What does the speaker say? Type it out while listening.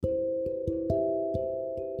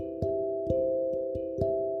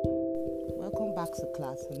Welcome back to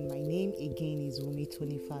class, and my name again is Wumi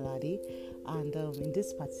Tony Falade, and in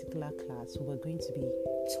this particular class we're going to be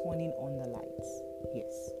turning on the lights.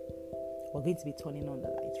 Yes, we're going to be turning on the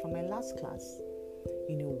lights. From my last class,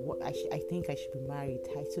 what I think I should be married.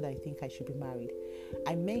 I said I think I should be married.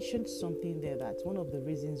 I mentioned something there that one of the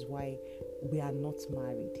reasons why we are not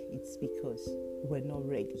married, it's because we're not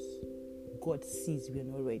ready. God sees we are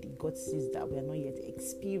not ready. God sees that we are not yet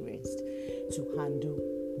experienced to handle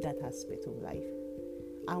that aspect of life.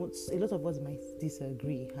 And a lot of us might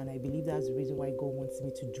disagree, and I believe that's the reason why God wants me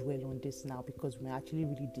to dwell on this now, because we actually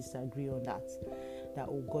really disagree on that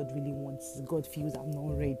God feels I'm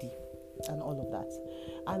not ready and all of that.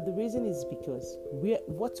 And the reason is because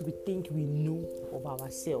what we think we know of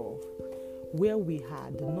ourselves, where we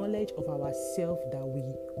had the knowledge of ourselves that we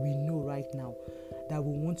know right now, that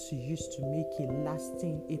we want to use to make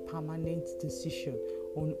a permanent decision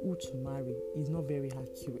on who to marry, is not very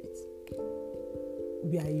accurate.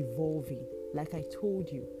 We are evolving. Like I told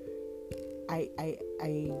you, I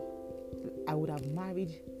would have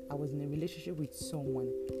married. I was in a relationship with someone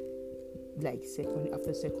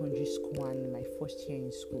after secondary school and my first year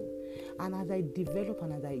in school. And as I developed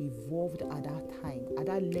and as I evolved at that time, at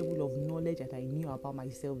that level of knowledge that I knew about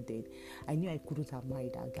myself then, I knew I couldn't have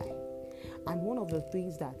married that guy. And one of the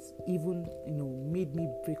things that even made me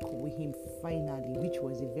break up with him finally, which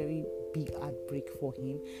was a very big heartbreak for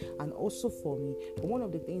him and also for me, but one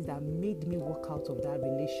of the things that made me walk out of that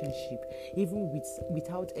relationship, even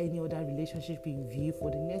without any other relationship in view,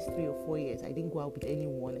 for the next 3 or 4 years I didn't go out with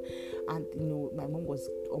anyone, and my mom was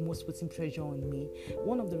almost putting pressure on me.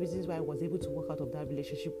 One of the reasons why I was able to walk out of that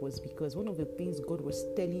relationship was because one of the things God was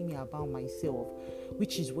telling me about myself,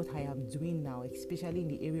 which is what I am doing now, especially in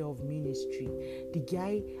the area of ministry. The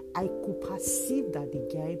guy, I could perceive that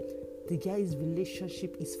the guy's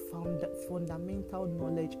relationship is fundamental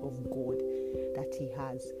knowledge of God that he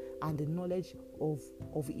has, and the knowledge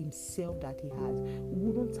of himself that he has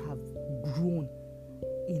wouldn't have grown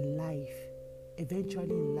in life, eventually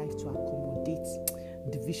in life, to accommodate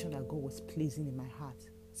the vision that God was placing in my heart.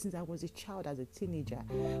 Since I was a child, as a teenager,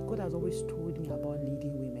 God has always told me about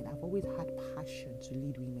leading women. I've always had passion to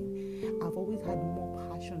lead women. I've always had more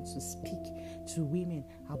passion to speak to women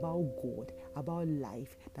about God, about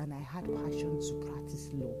life, than I had passion to practice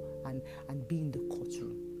law and be in the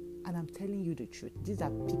courtroom. And I'm telling you the truth. These are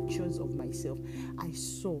pictures of myself I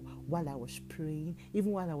saw while I was praying,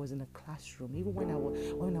 even while I was in the classroom, even when I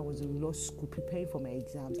was in law school preparing for my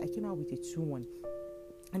exams. I came out with a 2-1.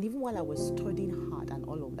 And even while I was studying hard and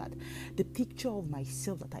all of that, the picture of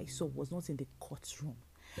myself that I saw was not in the courtroom.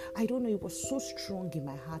 I don't know, it was so strong in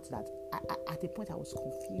my heart that at a point I was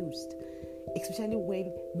confused, especially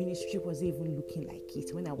when ministry wasn't even looking like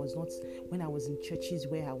it, when I was in churches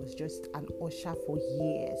where I was just an usher for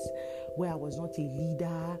years, where I was not a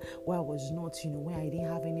leader, where I was not, where I didn't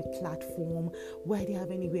have any platform, where I didn't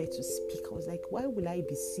have anywhere to speak. I was like, why will I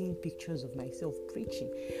be seeing pictures of myself preaching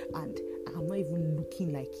and I'm not even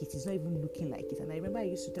looking like it? It's not even looking like it. And I remember I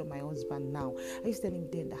used to tell my husband now, I used to tell him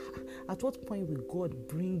then that at what point will God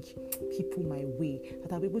bring people my way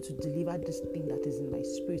that I'll be able to deliver this thing that is in my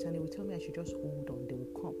spirit? And he would tell me I should just hold on, they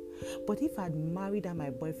will come. But if I'd married my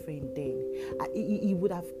boyfriend then, he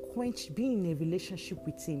would have quenched, being in a relationship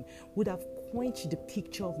with him would have quenched the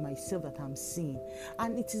picture of myself that I'm seeing.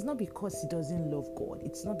 And it is not because he doesn't love God.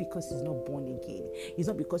 It's not because he's not born again. It's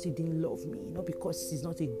not because he didn't love me. Not because he's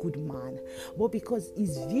not a good man. But because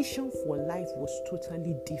his vision for life was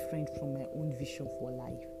totally different from my own vision for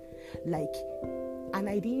life. And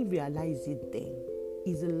I didn't realize it then.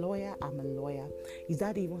 He's a lawyer, I'm a lawyer. His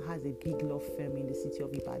dad even has a big law firm in the city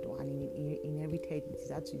of Ibadan, and he inherited it. His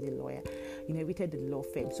dad is a lawyer, inherited the law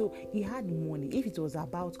firm. So he had money. If it was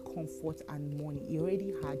about comfort and money, he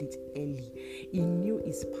already had it early. He knew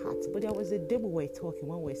his part. But there was a day we were talking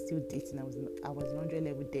when we were still dating. I was in 100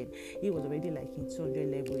 level then. He was already like in 200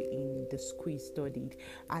 level in the school he studied.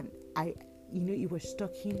 And he was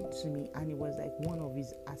talking to me, and it was like one of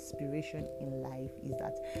his aspirations in life is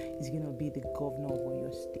that he's going to be the governor of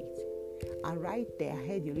Oyo State. And right there, I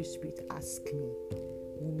heard the Holy Spirit ask me,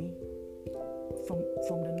 Wumi,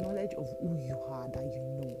 from the knowledge of who you are, that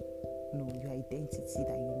your identity,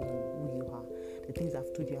 that you know who you are, the things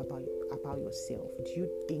I've told you about yourself, do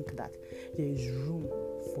you think that there is room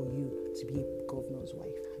for you to be a governor's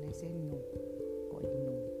wife? And I said, no, God,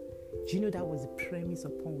 no. Do you know that was the premise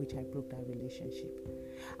upon which I broke that relationship?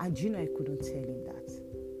 And do you know I couldn't tell him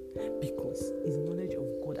that? Because his knowledge of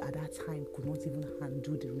God at that time could not even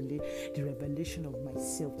handle the revelation of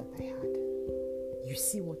myself that I had. You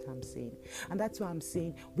see what I'm saying? And that's why I'm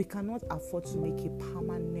saying we cannot afford to make a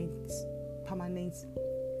permanent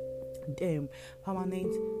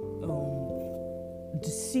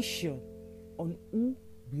decision on who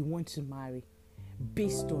we want to marry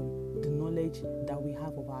based on the knowledge that we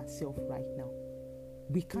have of ourselves right now.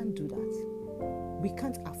 We can't do that. We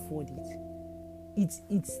can't afford it.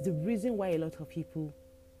 It's the reason why a lot of people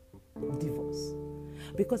divorce.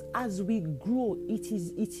 Because as we grow, it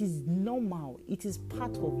is normal, it is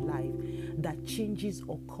part of life that changes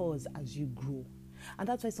occurs as you grow. And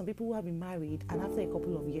that's why some people who have been married, and after a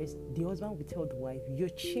couple of years, the husband will tell the wife, you're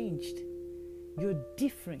changed, you're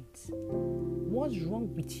different. What's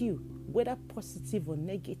wrong with you? Whether positive or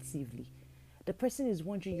negatively, the person is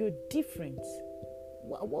wondering, you're different.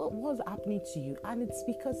 What's happening to you? And it's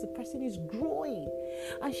because the person is growing.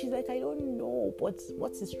 And she's like, I don't know, but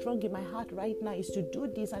what's strong in my heart right now is to do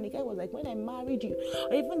this. And the guy was like, when I married you,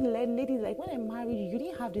 or even the ladies like, when I married you, you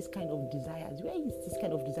didn't have this kind of desires. Where is this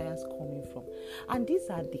kind of desires coming from? And these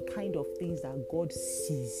are the kind of things that God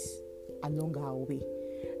sees along our way,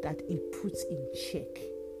 that He puts in check.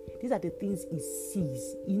 These are the things He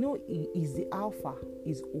sees. He is the Alpha,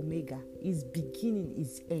 is Omega, is beginning,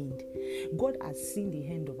 is end. God has seen the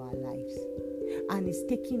end of our lives and is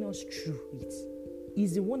taking us through it.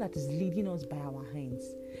 He's the one that is leading us by our hands,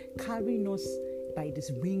 carrying us by the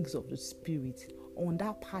wings of the Spirit. On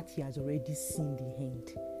that path, He has already seen the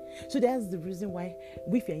end. So that's the reason why,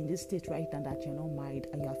 if you're in this state right now that you're not married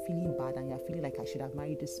and you're feeling bad and you're feeling like I should have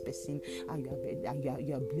married this person, and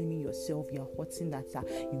you're blaming yourself, you're hurting that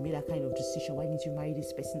you made that kind of decision. Why didn't you marry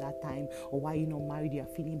this person that time? Or why you not married? You're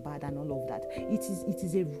feeling bad and all of that. It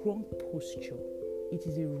is a wrong posture. It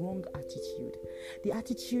is a wrong attitude. The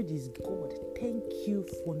attitude is, God, thank you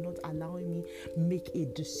for not allowing me make a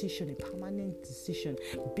decision, a permanent decision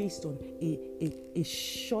based on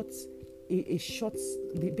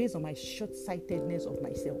based on my short-sightedness of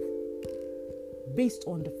myself, based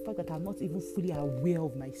on the fact that I'm not even fully aware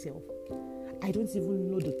of myself. I don't even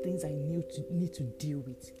know the things I need to deal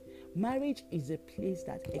with. Marriage is a place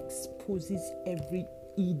that exposes every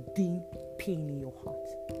hidden pain in your heart.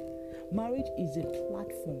 Marriage is a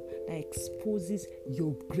platform that exposes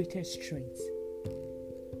your greatest strength.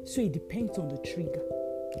 So it depends on the trigger.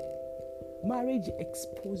 Marriage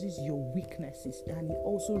exposes your weaknesses and it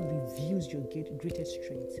also reveals your greatest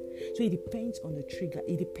strength. So it depends on the trigger.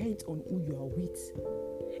 It depends on who you are with.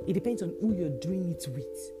 It depends on who you're doing it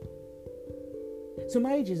with. So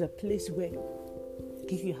marriage is a place where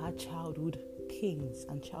if you had childhood pains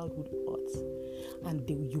and childhood hurts and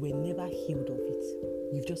you were never healed of it,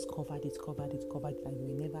 you've just covered it, and you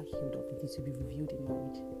were never healed of it, it will be revealed in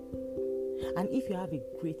marriage. And if you have a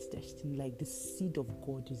great destiny, like the seed of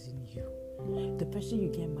God is in you, the person you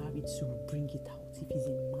get married to will bring it out. If he's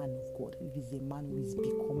a man of God, if he's a man who is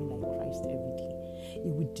becoming like Christ every day, he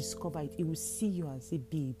will discover it. He will see you and say,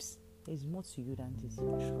 babes, there's more to you than this.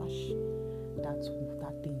 Trash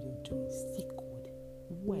that thing you're doing. Seek God,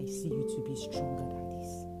 who I see you to be stronger than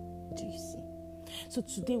this. Do you see? So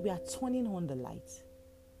today we are turning on the light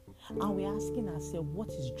and we're asking ourselves, what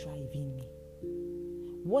is driving me?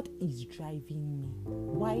 What is driving me?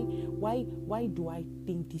 Why do I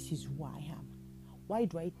think this is who I am? Why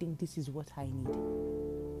do I think this is what I need?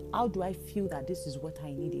 How do I feel that this is what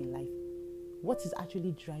I need in life? What is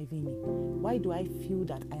actually driving me? Why do I feel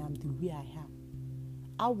that I am the way I am?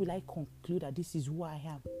 How will I conclude that this is who I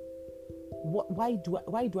am? Why do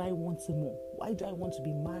I want more? Why do I want to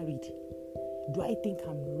be married? Do I think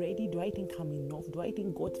I'm ready? Do I think I'm enough? Do I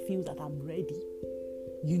think God feels that I'm ready?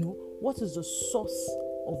 What is the source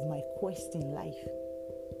of my quest in life?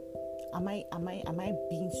 Am I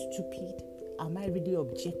being stupid? Am I really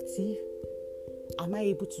objective? Am I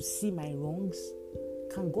able to see my wrongs?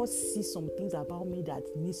 Can God see some things about me that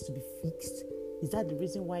needs to be fixed? Is that the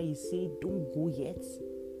reason why He said, don't go yet?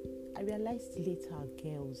 I realized later,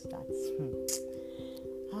 girls, that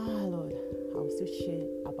Lord, I'll still share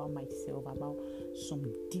about myself, about some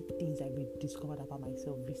deep things I discovered about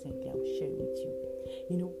myself recently. I'll share with you.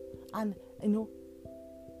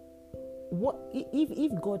 What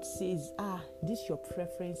if God says, this your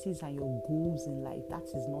preferences and your goals in life, that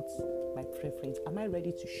is not my preference. Am I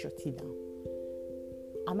ready to shut it down?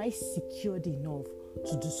 Am I secured enough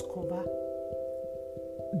to discover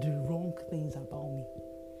the wrong things about me?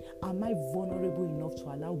 Am I vulnerable enough to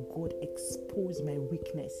allow God expose my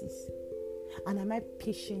weaknesses? And am I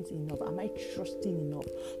patient enough? Am I trusting enough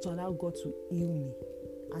to allow God to heal me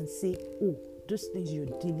and say, those things you're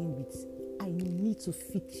dealing with, I need to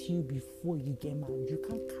fix you before you get married. You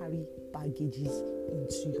can't carry baggages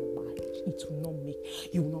into your marriage.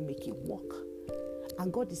 You will not make it work.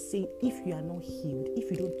 And God is saying, if you are not healed, if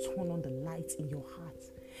you don't turn on the light in your heart,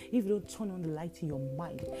 if you don't turn on the light in your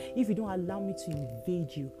mind, if you don't allow me to invade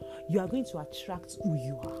you, you are going to attract who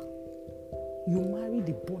you are. You marry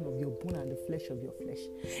the bone of your bone and the flesh of your flesh.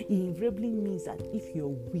 It invariably means that if you're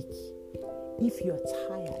weak, if you're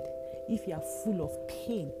tired, if you are full of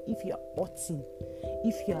pain, if you are hurting,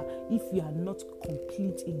 if you are not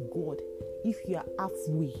complete in God, if you are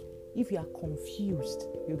halfway, if you are confused,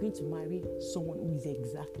 you're going to marry someone who is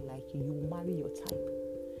exactly like you. You will marry your type.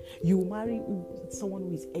 You will marry someone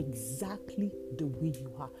who is exactly the way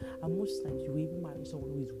you are. And most times you will even marry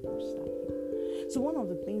someone who is worse than you. So one of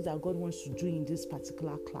the things that God wants to do in this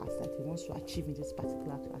particular class, that He wants to achieve in this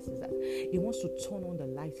particular class, is that He wants to turn on the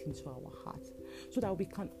light into our heart, so that we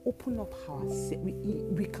can open up ourselves.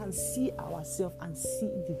 We can see ourselves and see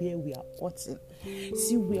where we are hurting,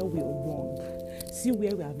 see where we are wrong, see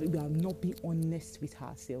where we have not been honest with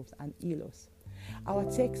ourselves, and heal us. Our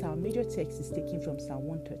major text is taken from Psalm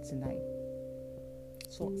 139.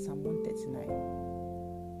 So Psalm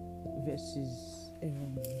 139, verses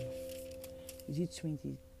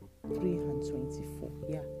 23 and 24.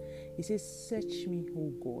 Yeah. It says, search me, O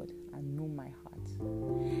God, and know my heart.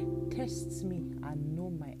 Test me and know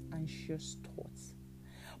my anxious thoughts.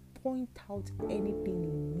 Point out anything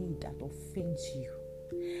in me that offends you,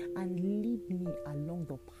 and lead me along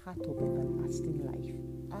the path of everlasting life.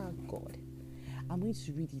 Ah, God. I'm going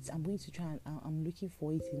to read it. I'm going to try and I'm looking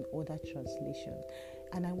for it in other translations.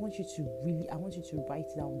 And I want you to write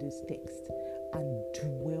down this text and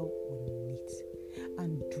dwell on it.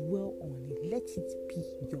 And dwell on it. Let it be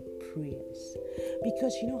your prayers.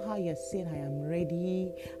 Because you know how you're saying, I am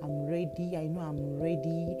ready, I know I'm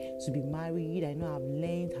ready to be married, I know I've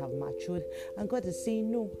learned, I've matured. And God is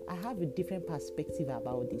saying, no, I have a different perspective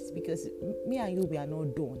about this. Because me and you, we are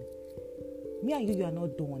not done. Me and you are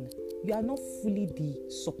not done. You are not fully the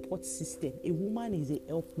support system. A woman is a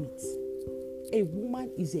helpmeet. A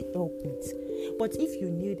woman is a helpmeet. But if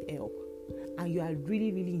you need help and you are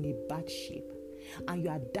really, really in a bad shape and you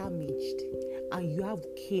are damaged and you have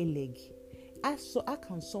K-leg, how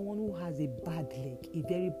can someone who has a bad leg, a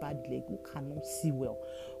very bad leg, who cannot see well,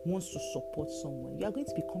 wants to support someone? You are going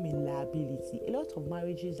to become a liability. A lot of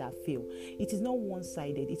marriages that fail, it is not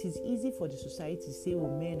one-sided. It is easy for the society to say, oh,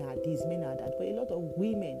 men are this, men are that. But a lot of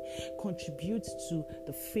women contribute to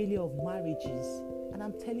the failure of marriages. And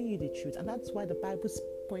I'm telling you the truth. And that's why the Bible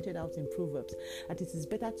pointed out in Proverbs that it is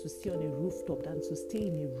better to stay on a rooftop than to stay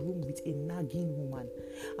in a room with a nagging woman.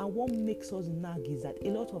 And what makes us nag is that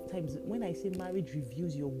a lot of times when I say marriage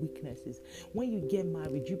reveals your weaknesses, when you get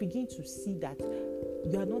married, you begin to see that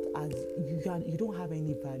you are not you don't have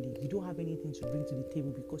any value, you don't have anything to bring to the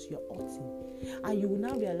table because you're hurting. And you will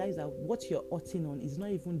now realize that what you're hurting on is not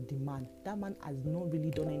even the man. That man has not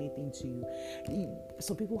really done anything to you.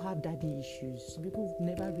 Some people have daddy issues. Some people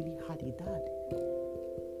never really had a dad.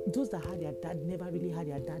 Those that had their dad never really had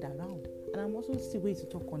their dad around. And I'm also still going to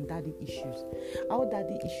talk on daddy issues. How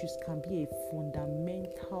daddy issues can be a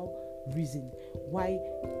fundamental reason why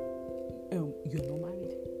you're not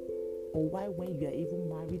married, or why when you are even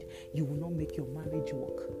married, you will not make your marriage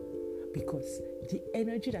work. Because the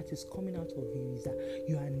energy that is coming out of you is that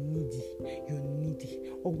you are needy,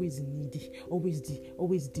 always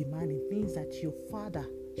demanding things that your father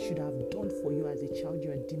should have done for you as a child.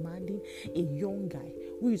 You are demanding a young guy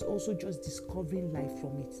who is also just discovering life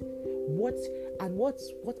from it. What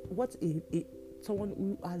someone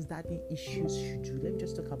who has daddy issues should do, let me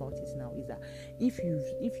just talk about it now, is that if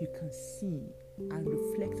you can see and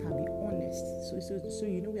reflect and be honest, so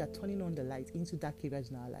you know we are turning on the light into dark areas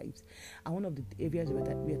in our lives, and one of the areas where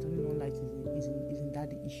we are turning on light is in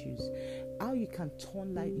daddy issues. How you can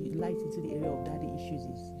turn light into the area of daddy issues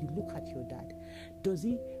is you look at your dad.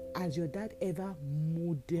 Has your dad ever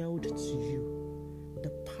modeled to you the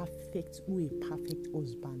who a perfect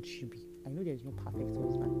husband should be? I know there is no perfect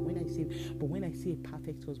husband. When I say a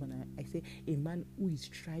perfect husband, I say a man who is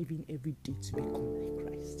striving every day to become like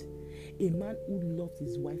Christ. A man who loves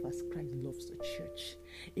his wife as Christ loves the church.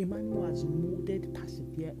 A man who has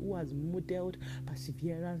modeled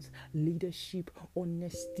perseverance, leadership,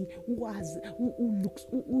 honesty,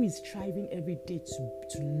 who is striving every day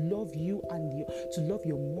to love you and to love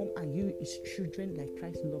your mom and you, his children, like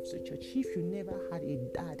Christ loves the church. If you never had a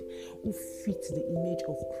dad who fits the image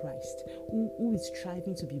of Christ, who is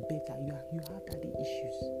striving to be better, you have daddy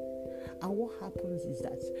issues. And what happens is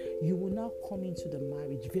that you will now come into the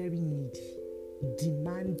marriage very needy,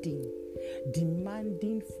 demanding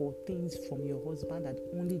for things from your husband that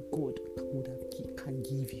only God can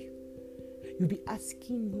give you. You'll be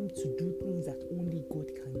asking him to do things that only God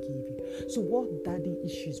can give you. So what daddy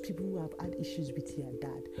issues, people who have had issues with their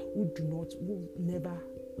dad, who never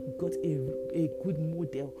got a good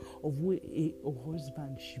model of who a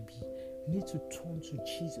husband should be, need to turn to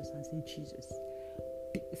Jesus and say, Jesus,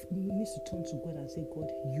 needs to turn to God and say,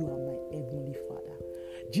 God, you are my heavenly Father.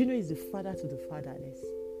 Do you know he's the father to the fatherless?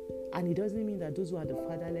 And it doesn't mean that those who are the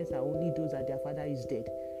fatherless are only those that their father is dead.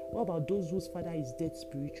 What about those whose father is dead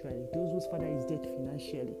spiritually? Those whose father is dead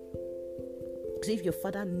financially? So if your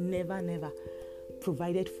father never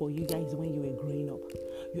provided for you guys when you were growing up,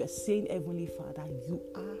 you are saying, Heavenly Father,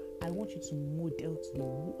 I want you to model to me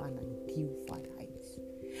who an ideal father is.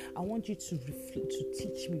 I want you to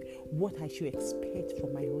teach me what I should expect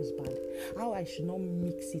from my husband, how I should not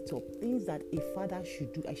mix it up. Things that a father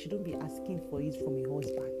should do, I shouldn't be asking for it from a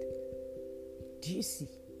husband. Do you see?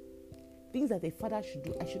 Things that a father should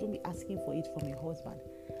do, I shouldn't be asking for it from a husband.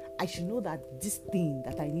 I should know that this thing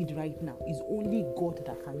that I need right now is only God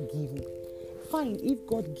that can give me. Fine, if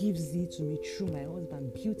God gives it to me through my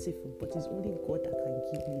husband, beautiful, but it's only God that can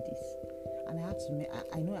give me this. And I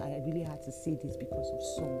know I really had to say this because of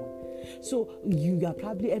someone. So you are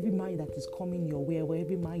probably, every man that is coming your way, or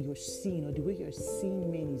every man you're seeing, or the way you're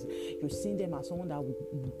seeing men is, you're seeing them as someone that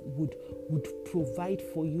would provide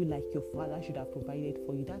for you like your father should have provided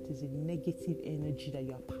for you. That is a negative energy that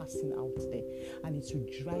you are passing out there. And it will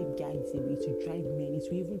drive guys away, it will drive men, it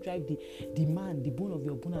will even drive the man, the bone of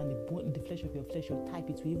your bone and the flesh of your flesh, your type.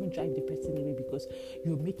 It will even drive the person away because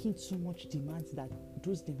you're making too much demands that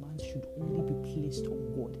those demands should only be placed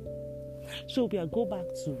on God. So we'll go back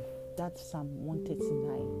to that Psalm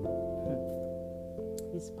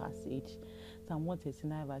 139. This passage, Psalm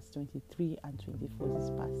 139 verse 23 and 24, this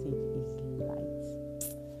passage is light.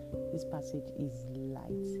 This passage is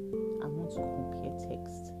light. I want to compare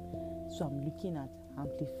text. So I'm looking at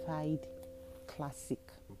Amplified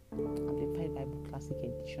Bible Classic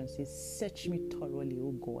Edition. It says, search me thoroughly,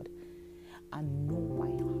 O God, and know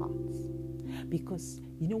my heart. Because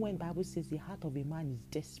you know when the Bible says the heart of a man is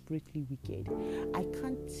desperately wicked, I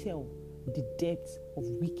can't tell the depth of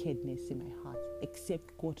wickedness in my heart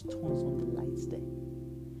except God turns on the lights there.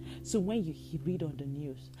 So when you read on the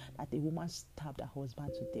news that a woman stabbed her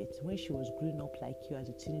husband to death when she was growing up like you as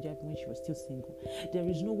a teenager, when she was still single, there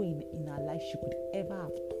is no way in her life she could ever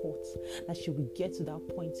have thought that she would get to that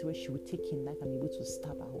point where she would take a knife and be able to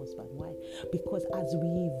stab her husband. Why? Because as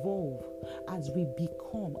we evolve, as we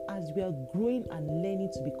become, as we are growing and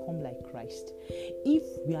learning to become like Christ, if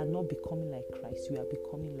we are not becoming like Christ, we are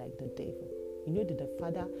becoming like the devil. You know that the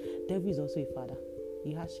devil is also a father.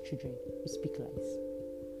 He has children who speak lies.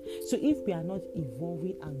 So if we are not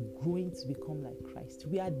evolving and growing to become like Christ,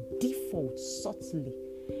 we are default subtly,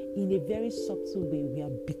 in a very subtle way, we are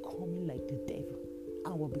becoming like the devil,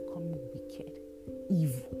 and we're becoming wicked,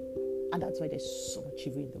 evil. And that's why there's so much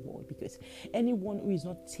evil in the world, because anyone who is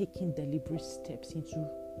not taking deliberate steps into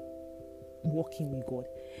walking with God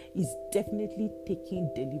is definitely taking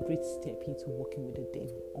deliberate step into walking with the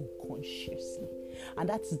devil unconsciously. And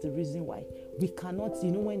that is the reason why we cannot,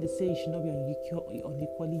 when they say you should not be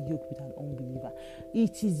unequally yoked with an unbeliever,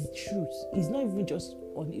 it is truth. It's not even just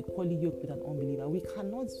unequally yoked with an unbeliever. We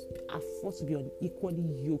cannot afford to be unequally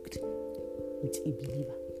yoked with a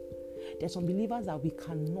believer. There are some believers that we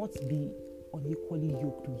cannot be unequally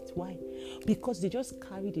yoked with. Why? Because they just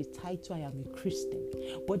carry the title, I am a Christian,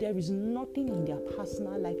 but there is nothing in their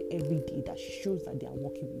personal life every day that shows that they are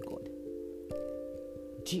walking with God.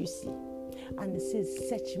 Do you see? And it says,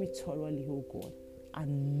 search me thoroughly, O God,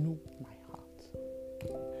 and know my heart.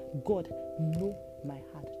 God, know my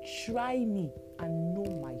heart. Try me and know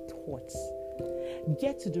my thoughts.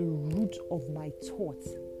 Get to the root of my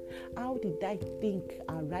thoughts. How did I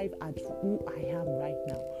arrive at who I am right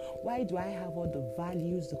now? Why do I have all the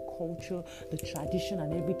values, the culture, the tradition,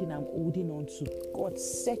 and everything I'm holding on to? God,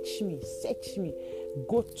 search me.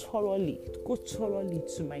 Go thoroughly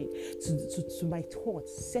to my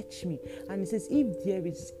thoughts. Search me. And it says, if there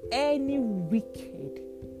is any wicked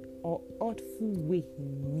or hurtful way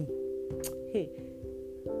in me,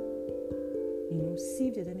 see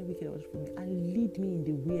if there's any wicked or hurtful way, and lead me in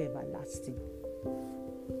the way everlasting.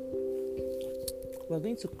 We're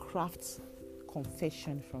going to craft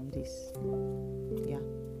confession from this. Yeah,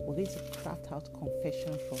 we're going to craft out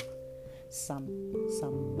confession from Psalm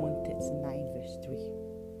 139 verse 3.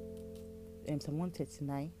 Psalm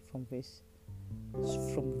 139 from verse.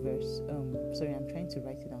 I'm trying to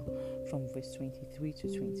write it down from verse 23 to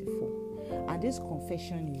 24. And this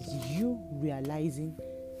confession is you realizing,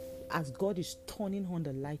 as God is turning on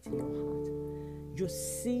the light in your heart, you're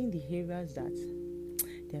seeing the areas that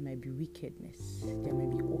there might be wickedness, there might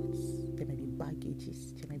be odds, there might be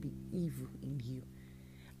baggages, there might be evil in you.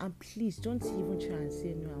 And please don't even try and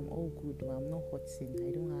say, no, I'm all good, or I'm not hurting, I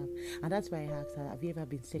don't have. And that's why I asked her, have you ever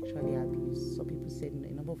been sexually abused? Some people said no,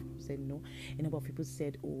 a number of people said no, a number of people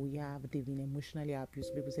said, oh yeah, but they've been emotionally abused.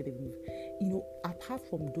 Some people said they've been, apart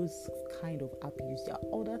from those kind of abuse, there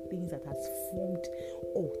are other things that has formed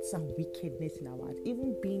odds and wickedness in our heart.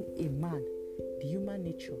 Even being a man, the human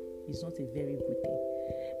nature is not a very good thing.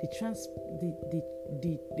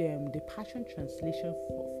 The Passion Translation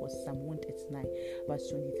for Psalm 139, verse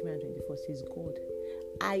 23 and 24 says, God,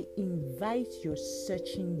 I invite your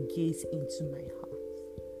searching gaze into my heart.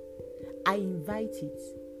 I invite it.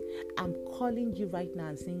 I'm calling you right now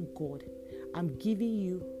and saying, God, I'm giving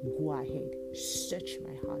you go ahead. Search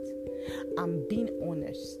my heart. I'm being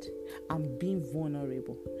honest. I'm being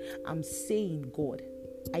vulnerable. I'm saying, God,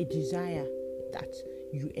 I desire that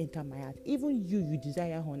you enter my heart. Even you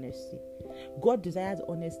desire honesty. God desires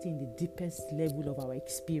honesty in the deepest level of our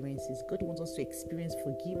experiences. God wants us to experience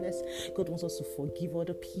forgiveness. God wants us to forgive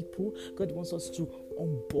other people. God wants us to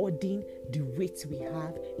unburden the weight we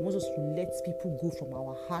have. He wants us to let people go from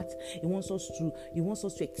our heart. He wants us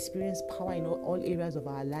to experience power in all areas of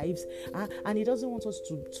our lives. And He doesn't want us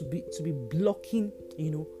to be blocking,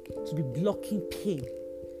 to be blocking pain.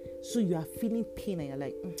 So you are feeling pain and you're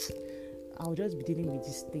like, I'll just be dealing with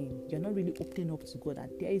this thing. You're not really opening up to God.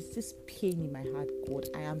 That there is this pain in my heart, God.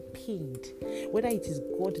 I am pained. Whether it is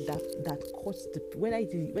God that caused the, whether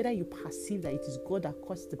you perceive that it is God that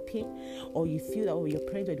caused the pain, or you feel that your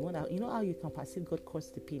parents are the one that, how you can perceive God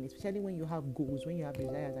caused the pain, especially when you have goals, when you have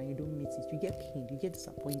desires and you don't meet it, you get pained, you get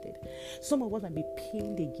disappointed. Some of us might be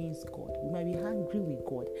pained against God. We might be angry with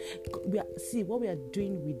God. What we are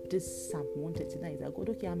doing with this Psalm 139 is that, God,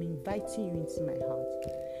 okay, I'm inviting you into my heart.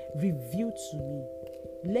 Reveal to me.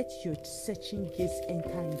 Let your searching gaze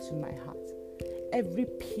enter into my heart. Every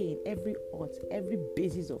pain, every hurt, every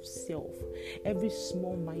basis of self, every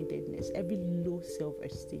small-mindedness, every low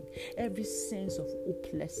self-esteem, every sense of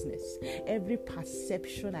hopelessness, every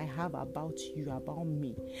perception I have about you, about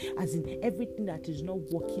me, as in everything that is not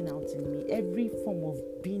working out in me, every form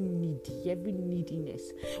of being needy, every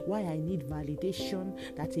neediness, why I need validation,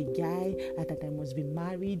 that a guy, that I must be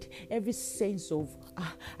married, every sense of,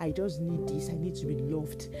 I just need this, I need to be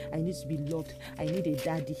loved, I need to be loved, I need a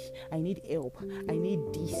daddy, I need help, I need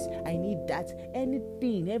this, I need that,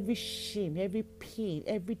 anything, every shame, every pain,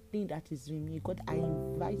 everything that is in me, God, I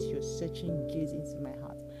invite your searching gaze into my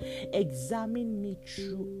heart. Examine me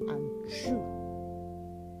true and true.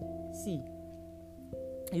 See,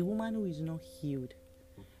 a woman who is not healed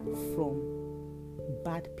from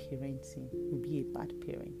bad parenting will be a bad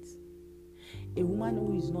parent. A woman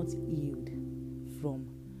who is not healed from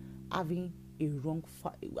having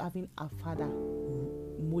having a father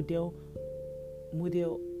model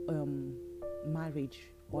marriage,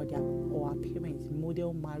 or our parents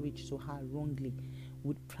model marriage to her wrongly,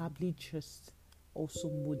 would probably just also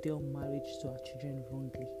model marriage to our children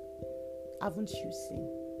wrongly. Haven't you seen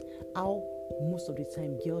how most of the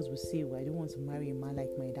time girls will say, well, I don't want to marry a man like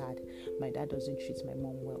my dad. My dad doesn't treat my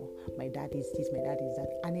mom well. My dad is this, my dad is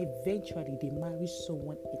that. And eventually they marry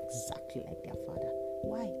someone exactly like their father.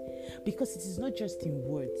 Why? Because it is not just in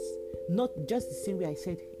words. Not just the same way I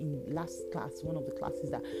said in last class, one of the classes,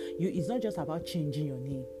 that it's not just about changing your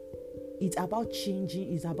name. It's about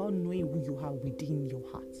changing, it's about knowing who you are within your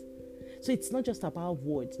heart. So it's not just about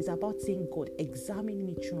words. It's about saying, God, examine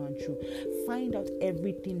me true and true. Find out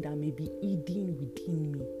everything that may be hidden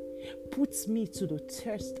within me. Put me to the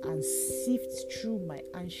test and sift through my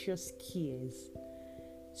anxious cares.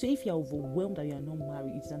 So if you're overwhelmed that you are not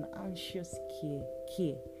married, it's an anxious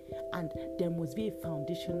care. And there must be a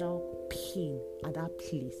foundational pain at that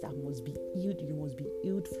place that must be healed. You must be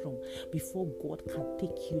healed from before God can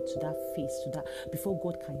take you to that phase, before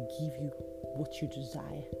God can give you what you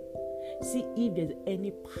desire. See, if there's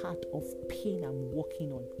any part of pain I'm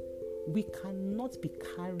working on, we cannot be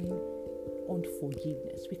carrying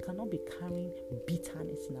unforgiveness. We cannot be carrying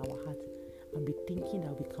bitterness in our heart and be thinking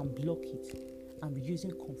that we can block it and be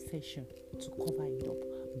using confession to cover it up.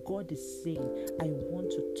 God is saying, I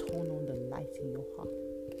want to turn on the light in your heart.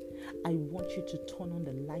 I want you to turn on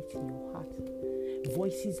the light in your heart.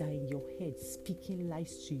 Voices are in your head speaking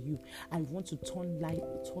lies to you. I want to turn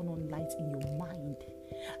on light in your mind.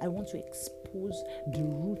 I want to expose the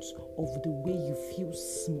roots of the way you feel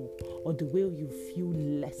small or the way you feel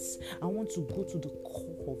less. I want to go to the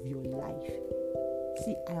core of your life.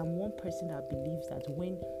 See, I am one person that believes that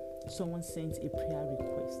when someone sends a prayer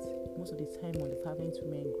request, most of the time on the fervent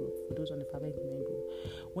women group, for those on the fervent women group,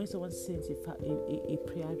 when someone sends a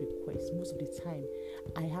prayer request, most of the time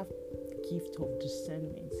I have gift of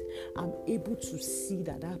discernment. I'm able to see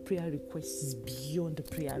that prayer request is beyond the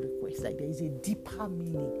prayer request. Like there is a deeper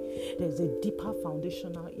meaning, there's a deeper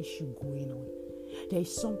foundational issue going on. There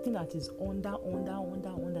is something that is under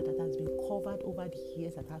that has been covered over the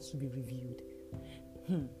years that has to be reviewed.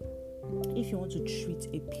 If you want to treat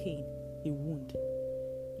a pain, a wound,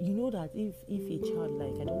 you know that if a child,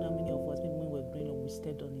 like, I don't know how many of us, maybe when we're growing up, we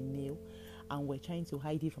stepped on a nail and we're trying to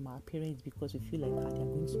hide it from our parents because we feel like they're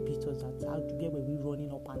going to beat us. Where were we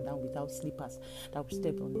running up and down without slippers, that we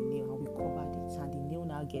stepped on the nail and we covered it, and the nail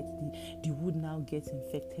now gets, the wood now gets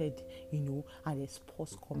infected, and there's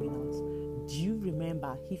pus coming out. Do you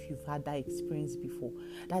remember, if you've had that experience before,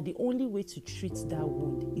 that the only way to treat that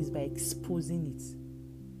wound is by exposing it?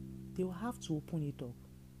 They will have to open it up.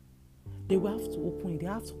 They will have to open it. They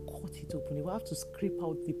have to cut it open. They will have to scrape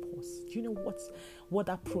out the pus. Do you know what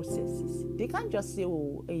that process is? They can't just say,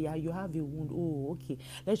 oh, hey, yeah, you have a wound. Oh, okay,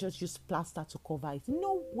 let's just use plaster to cover it.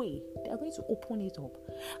 No way. They are going to open it up,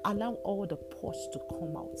 allow all the pus to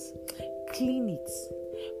come out, clean it,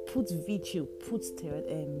 put vigil, put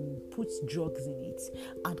drugs in it,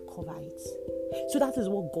 and cover it. So that is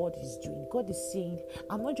what God is doing. God is saying,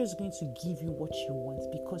 I'm not just going to give you what you want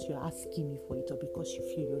because you're asking me for it or because you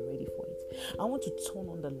feel you're ready for it. I want to turn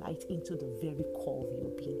on the light into the very core of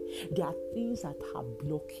your being. There are things that are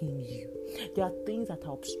blocking you. There are things that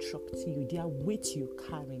are obstructing you. There are weights you're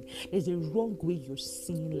carrying. There's a wrong way you're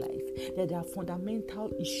seeing life. There are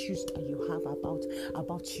fundamental issues that you have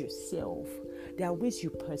about yourself. There are ways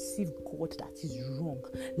you perceive God that is wrong.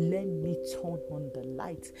 Let me turn on the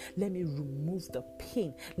light. Let me remove the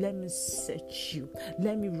pain. Let me set you.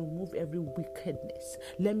 Let me remove every wickedness.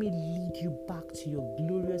 Let me lead you back to your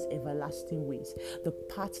glorious everlasting ways. The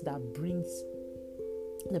path that brings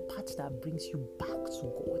you back to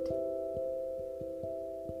God.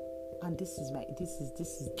 And this is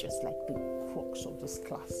just like the crux of this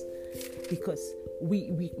class, because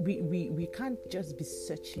we can't just be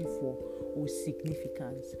searching for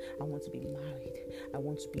significance. I want to be married, I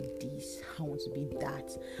want to be this, I want to be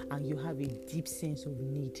that, and you have a deep sense of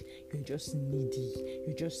need. You're just needy.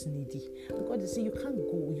 And God is saying,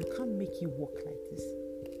 you can't make it work like this.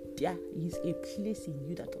 There is a place in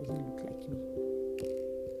you that doesn't look like me.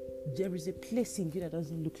 There is a place in you that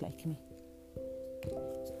doesn't look like me.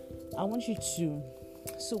 I want you to,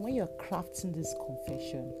 so when you're crafting this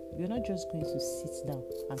confession, you're not just going to sit down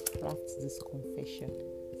and craft this confession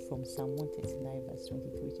from Psalm 139 verse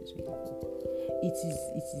 23 to 24. It is,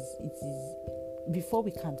 before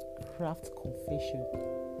we can craft confession,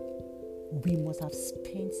 we must have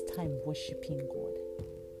spent time worshiping God.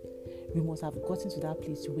 We must have gotten to that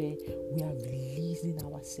place where we are releasing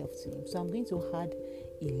ourselves to Him. So I'm going to add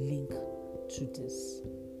a link to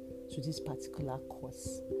this particular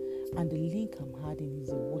course. And the link I'm adding is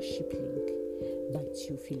a worship link by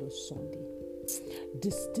Theophilus Sunday.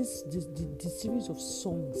 This series of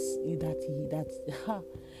songs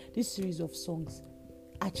this series of songs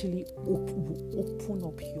actually will open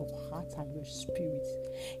up your heart and your spirit.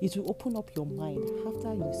 It will open up your mind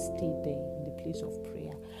after you stay there in the place of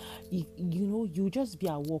prayer. You just be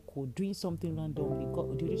at work or doing something randomly.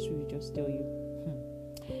 God, the Holy Spirit will just tell you,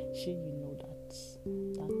 you know that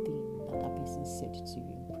thing that person said to you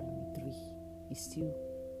in primary 3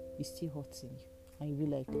 is still hurting you. And you'll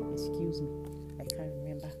be like, excuse me, I can't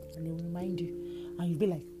remember. And they will remind you. And you'll be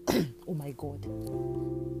like, oh my God,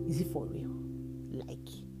 is it for real? Like,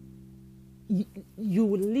 you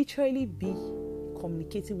will literally be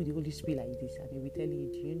communicating with the Holy Spirit like this. And they will tell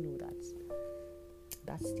you, do you know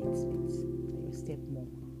that statement that your stepmom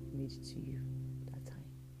made to you that time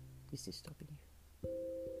is still stopping you?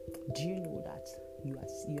 Do you know that you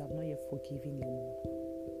have not yet forgiven your mom?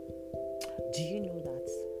 Do you know that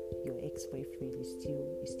your ex-boyfriend is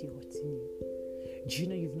still hurting you? Do you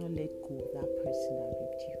know you've not let go of that person that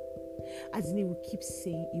raped you? As in, he will keep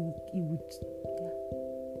saying, he would.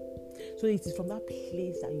 So it is from that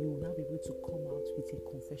place that you will now be able to come out with a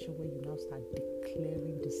confession where you now start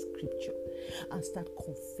declaring the scripture and start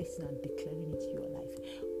confessing and declaring it to your life.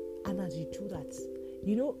 And as you do that,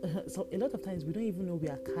 so a lot of times we don't even know we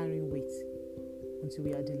are carrying weight until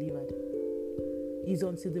we are delivered. It's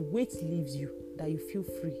until the weight leaves you that you feel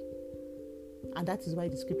free. And that is why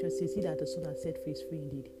the scripture says, he that the Son has set free is free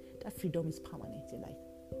indeed. That freedom is permanent in life.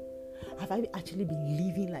 Have I actually been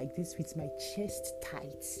living like this with my chest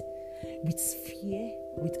tight, with fear,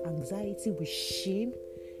 with anxiety, with shame,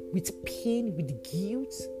 with pain, with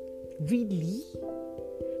guilt? Really?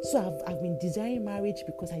 So I've been desiring marriage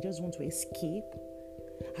because I just want to escape.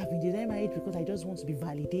 I've been desiring marriage because I just want to be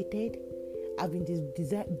validated. I've been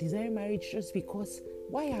desiring marriage just because.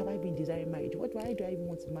 Why have I been desiring marriage? Why do I even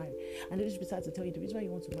want to marry? And the reason to tell you, the reason why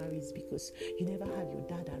you want to marry is because you never had your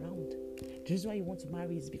dad around. The reason why you want to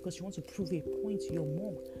marry is because you want to prove a point to your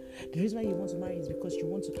mom. The reason why you want to marry is because you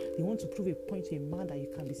want to prove a point to a man that you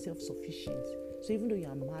can be self-sufficient. So even though you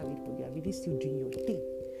are married, but you are really still doing your thing.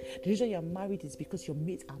 The reason you are married is because your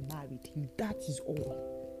mates are married. That is all.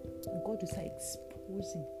 And God will start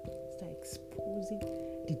exposing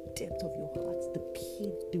the depth of your heart, the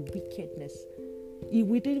pain, the wickedness. He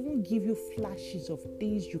will even give you flashes of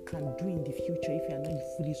things you can do in the future if you are not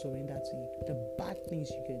fully surrendered to Him. The bad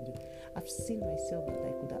things you can do. I've seen myself that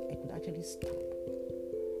I could actually stab.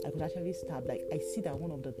 Like, I see that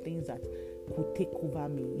one of the things that could take over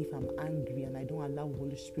me if I'm angry and I don't allow the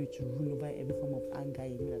Holy Spirit to rule over every form of anger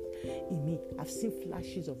in me. I've seen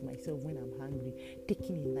flashes of myself when I'm angry,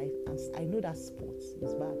 taking a knife, and I know that spot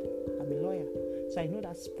is bad. I'm a lawyer, so I know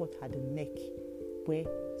that spot at the neck where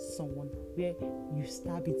you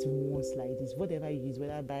stab it once like this, whatever you use,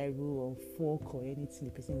 whether Bible or fork or anything,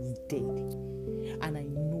 the person is dead. And I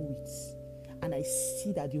know it. And I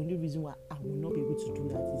see that the only reason why I will not be able to do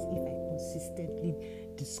that is if I consistently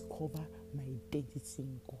discover my identity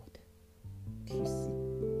in God. Do you see?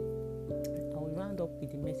 I will round up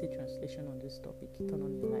with the Message translation on this topic. Turn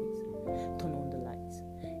on the light.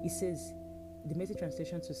 It says, the Message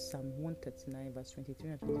translation to Psalm 139 verse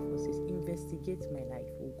 23 and 24 says, investigate my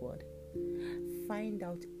life, O God. Find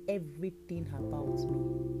out everything about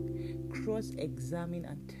me. Cross-examine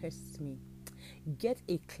and test me. Get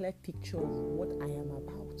a clear picture of what I am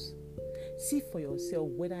about. See for yourself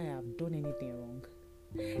whether I have done anything wrong.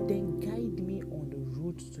 Then guide me on the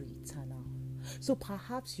road to eternal. So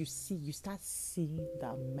perhaps you start seeing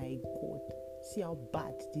that, my God, see how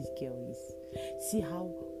bad this girl is. See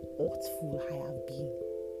how hurtful I have been.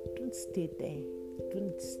 Don't stay there.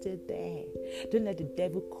 Don't let the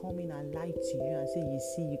devil come in and lie to you and say, you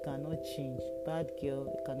see, you cannot change. Bad girl,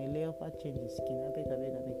 can a leopard change his skin? I beg.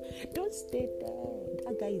 Don't stay there.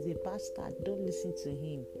 That guy is a bastard. Don't listen to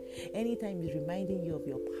him. Anytime he's reminding you of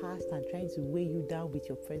your past and trying to weigh you down with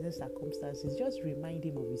your present circumstances, just remind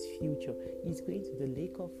him of his future. He's going to the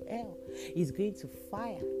lake of hell. He's going to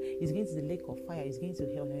fire. He's going to the lake of fire. He's going to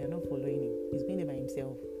hell, and you're not following him. He's going there by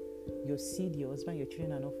himself. Your seed, your husband, your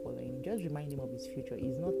children are not following him. Just remind him of his future.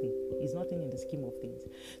 He's nothing in the scheme of things.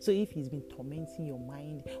 So if he's been tormenting your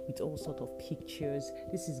mind with all sorts of pictures,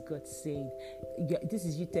 this is God saying, this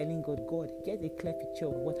is you telling God, get a clear picture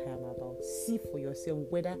of what I am about. See for yourself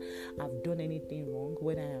whether I've done anything wrong,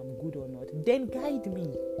 whether I am good or not. Then guide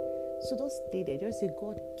me. So don't stay there. Just say,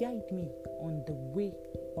 God, guide me on the road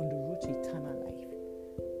to eternal life.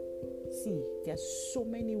 See, there are so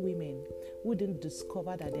many women who didn't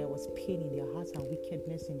discover that there was pain in their hearts and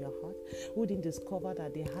wickedness in their heart, who didn't discover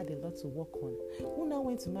that they had a lot to work on, who now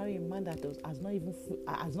went to marry a man that has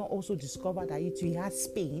not also discovered that he has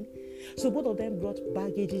pain. So both of them brought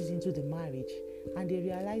baggages into the marriage, and they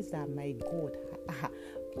realized that, my God,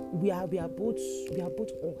 we are both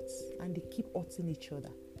odds, and they keep hurting each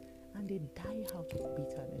other. And they die out of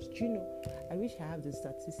bitterness. Do you know, I wish I have the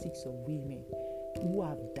statistics of women who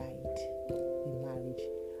have died in marriage,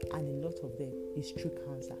 and a lot of them is through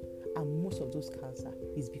cancer, and most of those cancer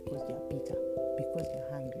is because they are bitter, because they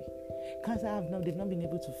are hungry. Cancer they've not been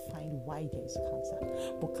able to find why there is cancer,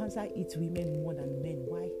 but cancer eats women more than men.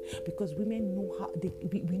 Why? Because women know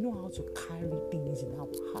we know how to carry things in our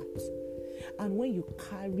hearts. And when you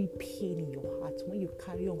carry pain in your heart, when you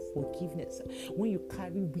carry unforgiveness, when you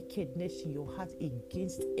carry wickedness in your heart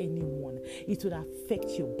against anyone, it will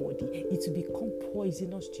affect your body. It will become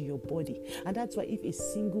poisonous to your body. And that's why if a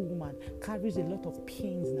single woman carries a lot of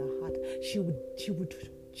pains in her heart, she would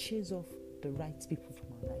chase off the right people from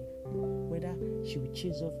her life. Whether she would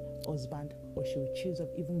chase off husband or she would chase off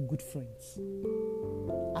even good friends.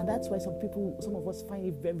 And that's why some of us find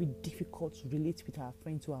it very difficult to relate with our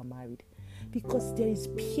friends who are married. Because there is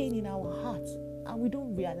pain in our heart and we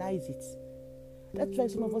don't realize it. That's why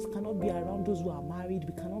some of us cannot be around those who are married.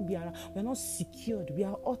 We're not secured. We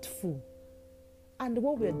are hurtful. And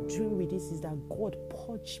what we're doing with this is that, God,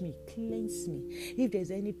 purge me, cleanse me. If there's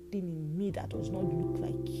anything in me that does not look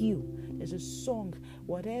like you, there's a song,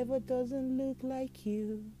 whatever doesn't look like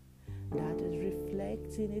you, that is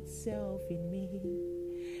reflecting itself in me.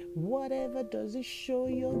 Whatever doesn't show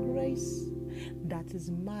your grace, that is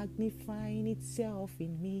magnifying itself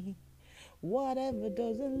in me. Whatever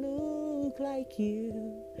doesn't look like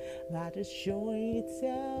you, that is showing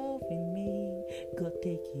itself in me. God,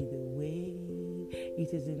 take it away.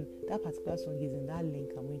 it is in that particular song, is in that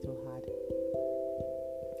link I'm going to add,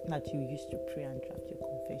 that you used to pray and draft your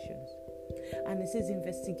confessions. And it says,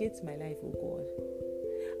 investigate my life, O God,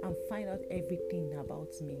 and find out everything about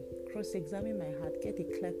me. Cross-examine my heart, get a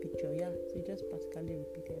clear picture. Yeah, so you just practically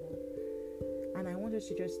repeated that. And I want us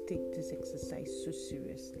to just take this exercise so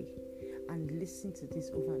seriously and listen to this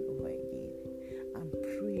over and over again and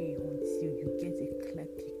pray until you get a clear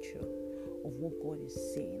picture of what God is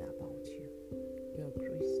saying about you.